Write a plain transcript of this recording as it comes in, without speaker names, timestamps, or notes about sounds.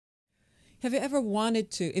Have you ever wanted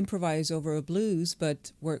to improvise over a blues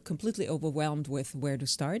but were completely overwhelmed with where to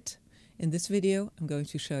start? In this video, I'm going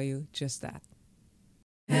to show you just that.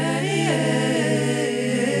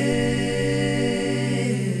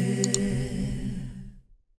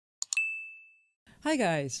 Hi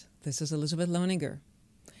guys, this is Elizabeth Loninger.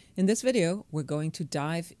 In this video, we're going to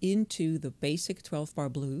dive into the basic 12-bar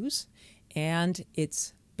blues and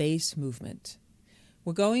its bass movement.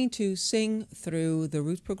 We're going to sing through the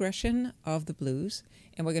root progression of the blues,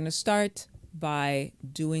 and we're going to start by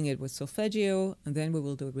doing it with solfeggio, and then we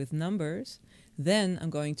will do it with numbers. Then I'm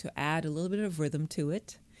going to add a little bit of rhythm to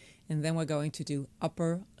it, and then we're going to do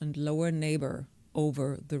upper and lower neighbor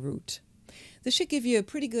over the root. This should give you a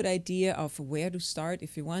pretty good idea of where to start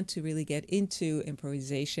if you want to really get into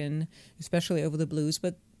improvisation, especially over the blues,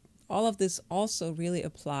 but all of this also really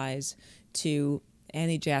applies to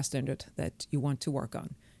any jazz standard that you want to work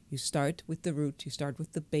on. You start with the root, you start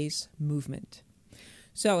with the bass movement.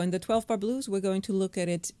 So in the 12-bar blues, we're going to look at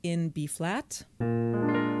it in B flat.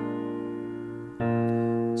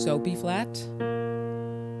 So B flat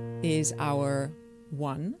is our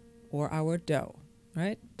 1 or our do,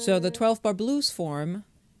 right? So the 12-bar blues form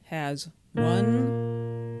has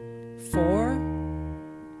 1, 4,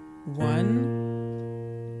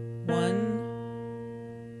 1,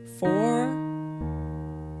 1, 4,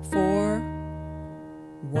 4,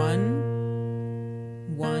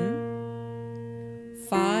 1, 1,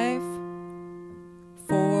 5,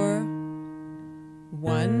 4,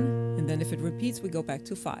 1, and then if it repeats, we go back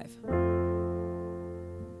to 5.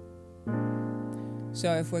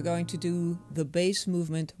 So if we're going to do the bass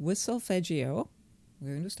movement with solfeggio, we're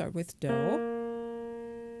going to start with do,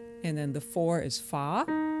 and then the 4 is fa,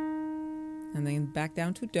 and then back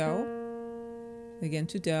down to do, again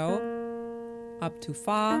to do, up to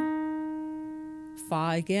fa,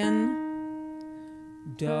 fa again,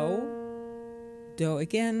 do, do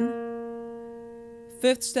again.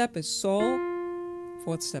 5th step is sol,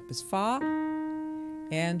 4th step is fa,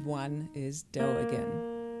 and 1 is do again.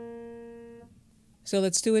 So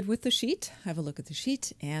let's do it with the sheet. Have a look at the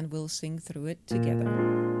sheet and we'll sing through it together.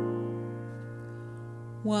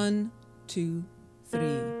 1, 2, 3,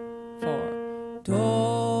 4. Do,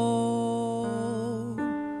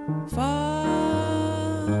 fa,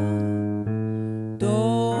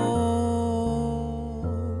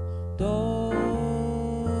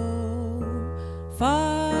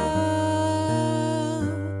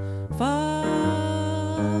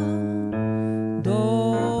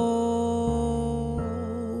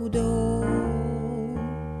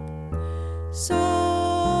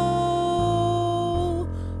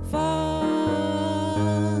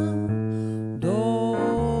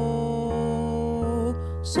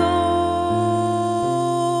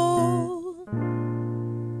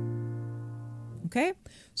 Okay,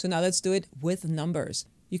 so now let's do it with numbers.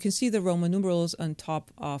 You can see the Roman numerals on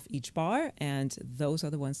top of each bar, and those are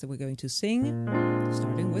the ones that we're going to sing,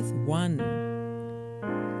 starting with 1.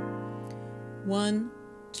 1,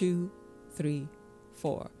 2, 3,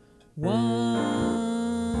 4.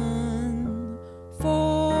 1,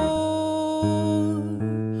 4,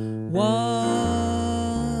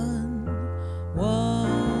 1,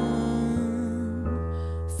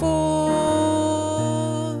 1, 4,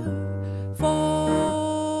 4,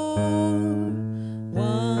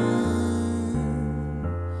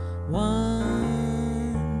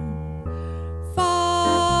 1,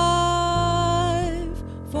 5,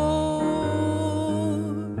 4,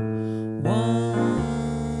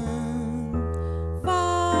 1, 5.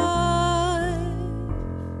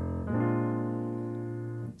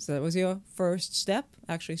 So that was your first step,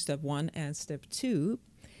 actually step 1 and step 2.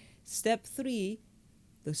 Step 3,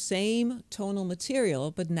 the same tonal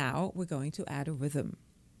material, but now we're going to add a rhythm.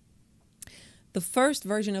 The first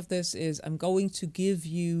version of this is I'm going to give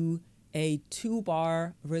you a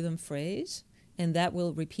 2-bar rhythm phrase, and that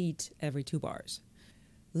will repeat every 2 bars.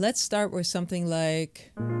 Let's start with something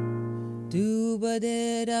like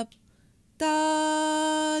do-ba-dee-dup,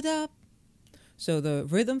 da-dup. So the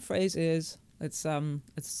rhythm phrase is, let's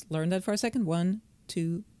learn that for a second. 1,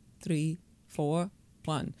 2, 3, 4,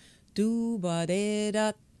 1.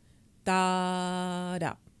 Do-ba-dee-da,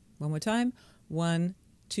 da-da. One more time. 1,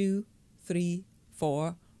 2, 3,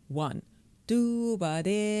 4, 1.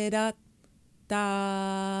 Do-ba-dee-da,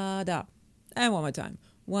 da-da. And one more time.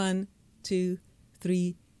 1, 2,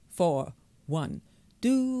 3, 4, 1.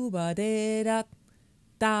 Do-ba-dee-da,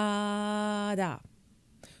 da-da.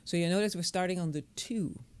 So you notice we're starting on the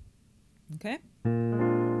 2. Okay?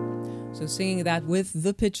 So singing that with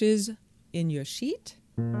the pitches in your sheet.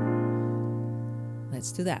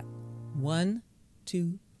 Let's do that. 1,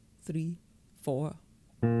 2, 3, 4.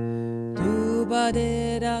 Do ba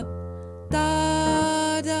de da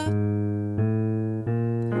da da,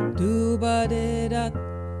 do ba de da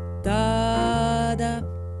da da,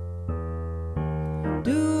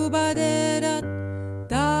 do ba de da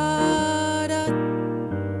da da,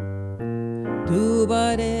 do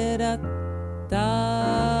ba de da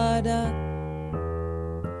da da,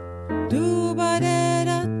 do ba de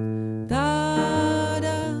da da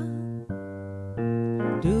da,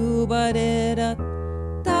 do ba de da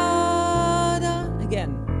da da.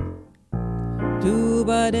 Again. Do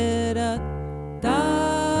ba de da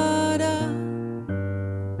da da,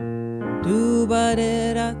 do ba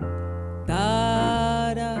de da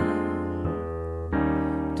da da,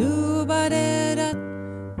 do ba de da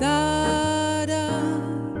da da,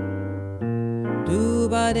 do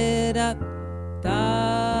ba de da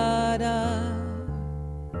da da,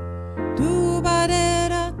 do ba de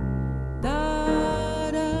da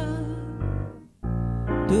da da,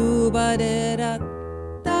 do ba de da da.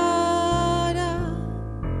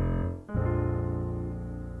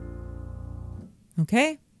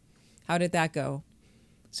 Okay, how did that go?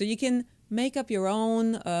 So you can make up your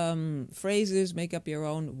own phrases, make up your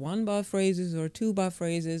own 1-bar phrases or 2-bar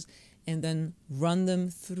phrases, and then run them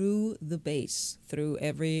through the bass, through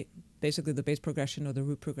basically the bass progression or the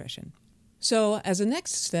root progression. So as a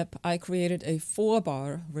next step, I created a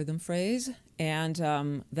 4-bar rhythm phrase, and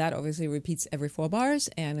that obviously repeats every 4 bars,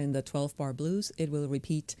 and in the 12-bar blues, it will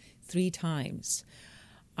repeat 3 times.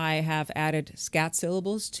 I have added scat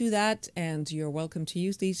syllables to that, and you're welcome to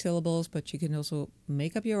use these syllables, but you can also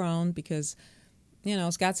make up your own because, you know,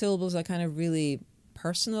 scat syllables are kind of really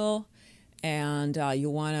personal, and you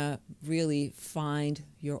want to really find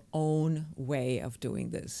your own way of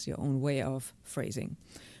doing this, your own way of phrasing.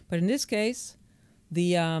 But in this case,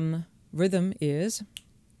 the rhythm is,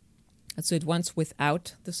 let's do it once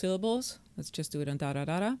without the syllables. Let's just do it on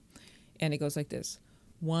da-da-da-da. And it goes like this.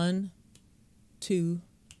 1, 2,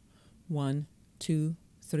 1, 2,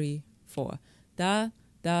 3, 4. Da,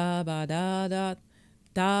 da, ba, da, da,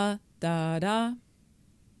 da, da, da.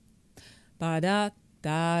 Ba, da,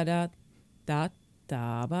 da, da, da,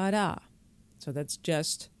 da, ba, da. So that's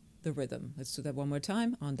just the rhythm. Let's do that one more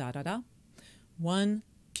time on da, da, da. 1,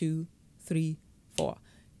 2, 3, 4.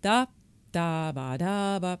 Da, da, ba,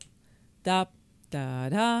 da, ba, da, da,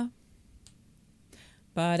 da.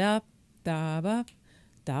 Ba, da, da, ba,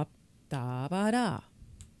 da, da, ba, da.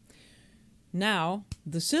 Now,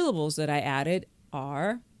 the syllables that I added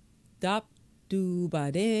are dap, do,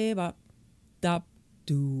 ba, de, ba, dap,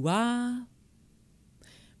 do, wa,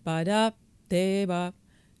 ba, dap, de, ba,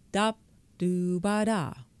 dap, do, ba,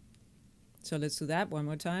 da. So let's do that one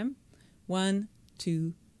more time. 1,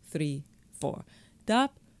 2, 3, 4.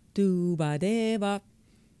 Dap, do, ba, de, ba,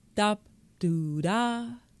 dap, do,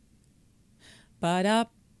 da, ba,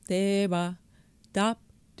 dap, de, ba, dap,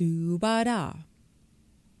 do, ba, da.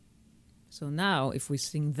 So now, if we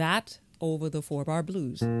sing that over the 4-bar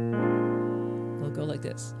blues, we'll go like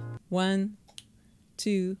this. 1,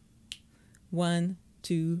 2, 1,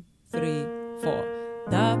 2, 3, 4.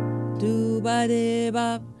 Dap, do, ba, de,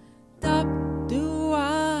 ba, dap, do,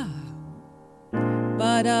 wa.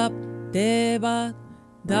 Ba, dap, de, ba,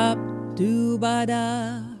 dap, do, ba,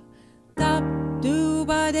 da. Dap, do,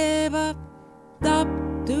 ba, de, ba, dap,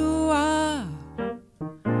 do, wa.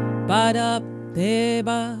 Ba, dap, de,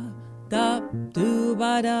 ba, dap, do,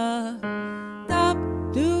 ba, da. Dap,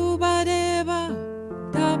 do, ba, de, ba,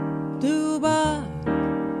 dap, do, ba.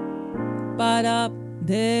 Ba, dap,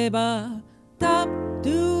 de, ba, dap,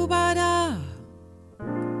 do, ba, da.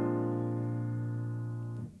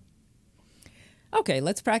 Okay,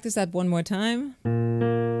 let's practice that one more time.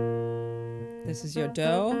 This is your do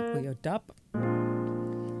or your dap.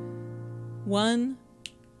 1,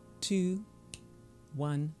 2,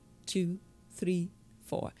 1, 2, 3,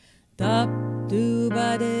 4. Dap, do,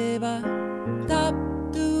 ba, de, ba, dap,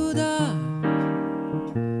 do, da.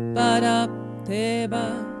 Ba, dap, de,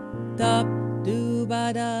 ba, dap, do,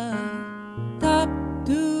 ba, da. Dap,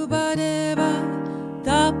 do, ba, de, ba,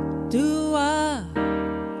 dap, do, wa.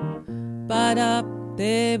 Ba, dap,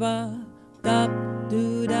 de, ba, dap,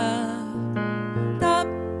 do, da. Dap,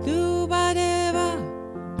 do, ba, de, ba,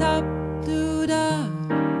 dap, do, da.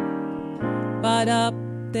 Ba, dap,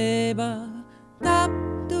 de, ba, dap,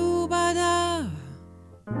 do, ba, da.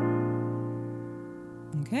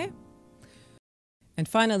 Okay? And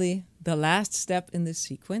finally, the last step in this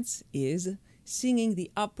sequence is singing the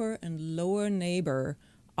upper and lower neighbor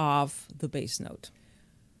of the bass note.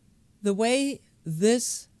 The way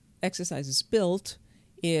this exercise is built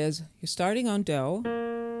is you're starting on do,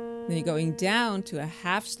 then you're going down to a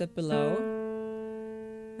half step below,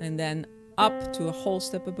 and then up to a whole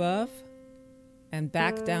step above, and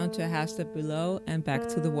back down to a half step below and back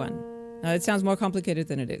to the 1. Now it sounds more complicated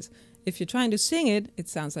than it is. If you're trying to sing it, it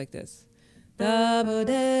sounds like this. Da ba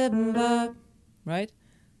da ba, right?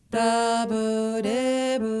 Da ba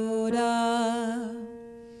da ba da.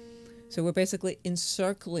 So we're basically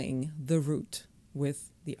encircling the root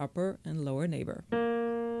with the upper and lower neighbor.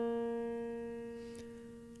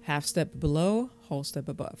 Half step below, whole step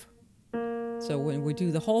above. So when we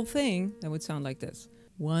do the whole thing, that would sound like this.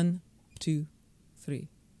 1, 2, 3,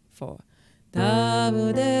 4. Da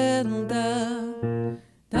ba da da,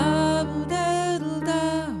 da ba da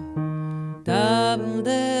da, da ba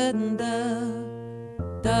da da,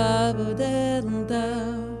 da ba da da,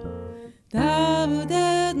 da ba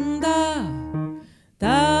da da,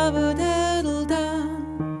 da ba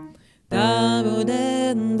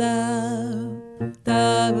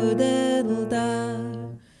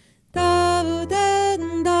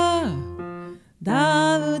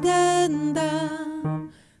da da,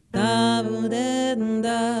 da ba da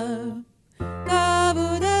da, da ba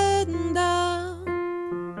da da.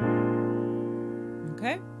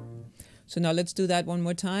 Okay, so now let's do that one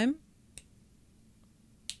more time.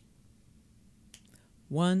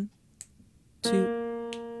 1,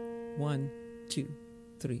 2, 1, 2,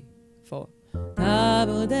 3, 4. Da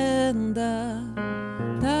ba da da,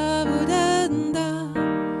 da ba da da,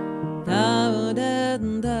 da ba da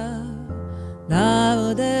da, da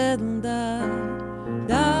ba da da,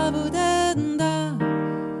 da ba da da,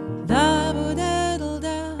 da ba da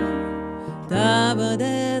da, da ba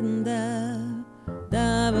da da,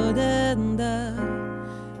 da ba da da,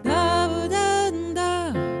 da ba da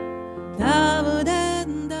da, da ba da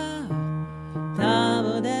da, da ba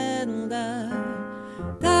da da,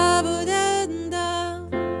 da ba da da,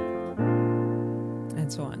 and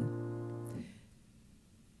so on.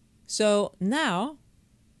 So now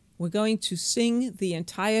we're going to sing the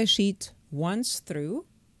entire sheet once through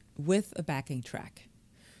with a backing track.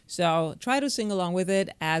 So try to sing along with it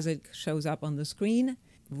as it shows up on the screen.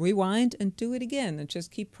 Rewind and do it again and just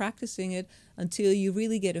keep practicing it until you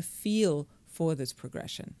really get a feel for this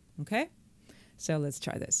progression. Okay? So let's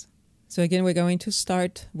try this. So again, we're going to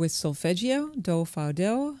start with solfeggio, do, fa,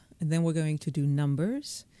 do, and then we're going to do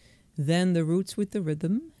numbers, then the roots with the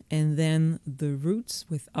rhythm, and then the roots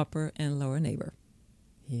with upper and lower neighbor.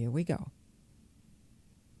 Here we go.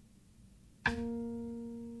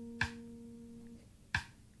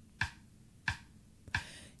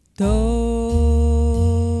 Do,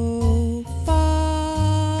 fa,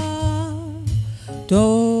 do,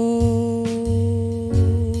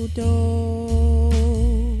 do,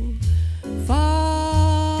 fa,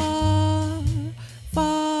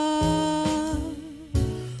 fa,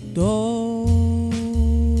 do,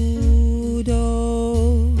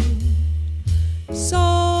 do,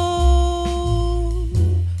 sol,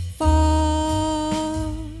 fa,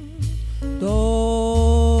 do,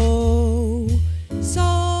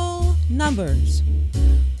 sol. Numbers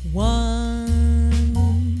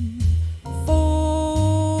 1, 4,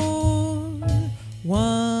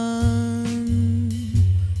 1,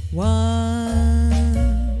 1,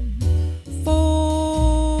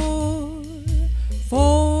 4, 4,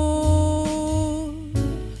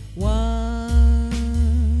 1,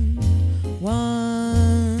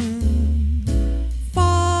 1,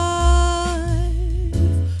 5,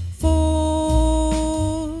 4,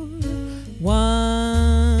 1,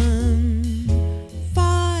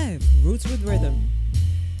 5. Roots with rhythm.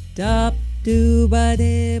 Dap do ba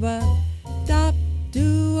de ba, dap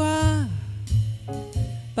do ah,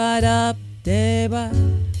 ba dap de ba,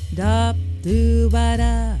 dap do ba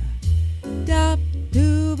da, dap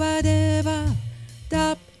do ba de ba,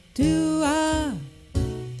 dap do ah,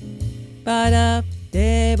 ba dap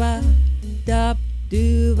de ba, dap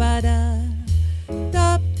do ba da,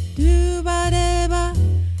 dap do ba de ba,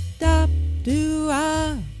 dap do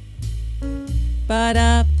ah, ba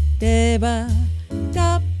dap de ba,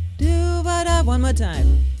 dap do ba da. One more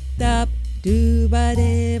time. Dap do ba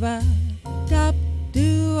de ba, dap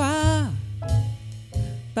do ah,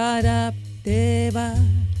 ba dap de ba,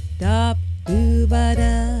 dap do ba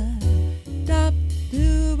da, dap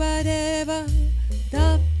do ba de ba,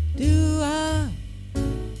 dap do ah,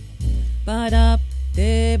 ba dap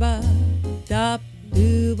de ba, dap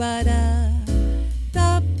do ba da,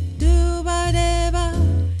 dap do ba de ba,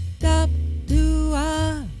 dap do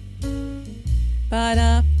ah, ba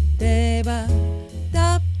dap de ba,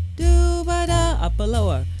 dap do ba da. Upper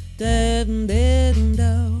lower. Dum diddle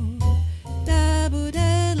do, da boo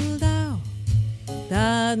diddle do,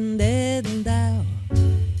 dum diddle do,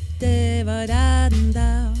 de ba da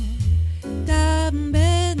do, dum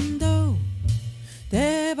diddle do,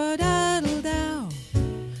 de ba da do,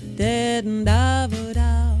 de did da ba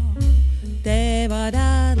da, da ba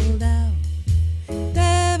da da,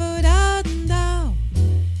 da ba da da,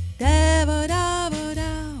 da ba da ba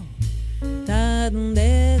da, da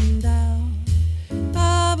da da,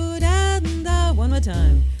 ba ba da da. One more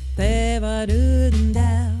time. Da ba da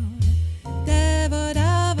da, da ba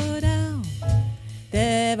da ba da,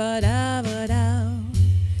 da ba da ba da,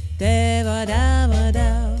 da ba da ba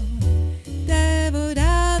da, da ba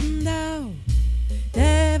da da,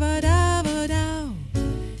 da ba da ba da,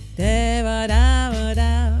 da ba da ba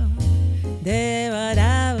da, da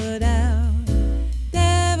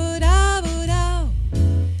ba da ba da,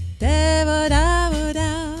 da ba da ba da,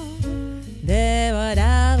 da ba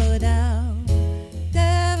da ba da,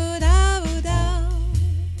 da ba da ba da.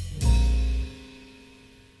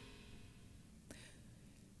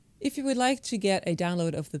 If you would like to get a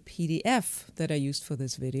download of the PDF that I used for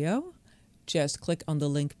this video, just click on the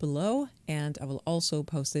link below and I will also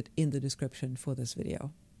post it in the description for this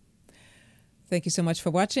video. Thank you so much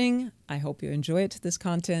for watching. I hope you enjoyed this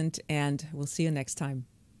content and we'll see you next time.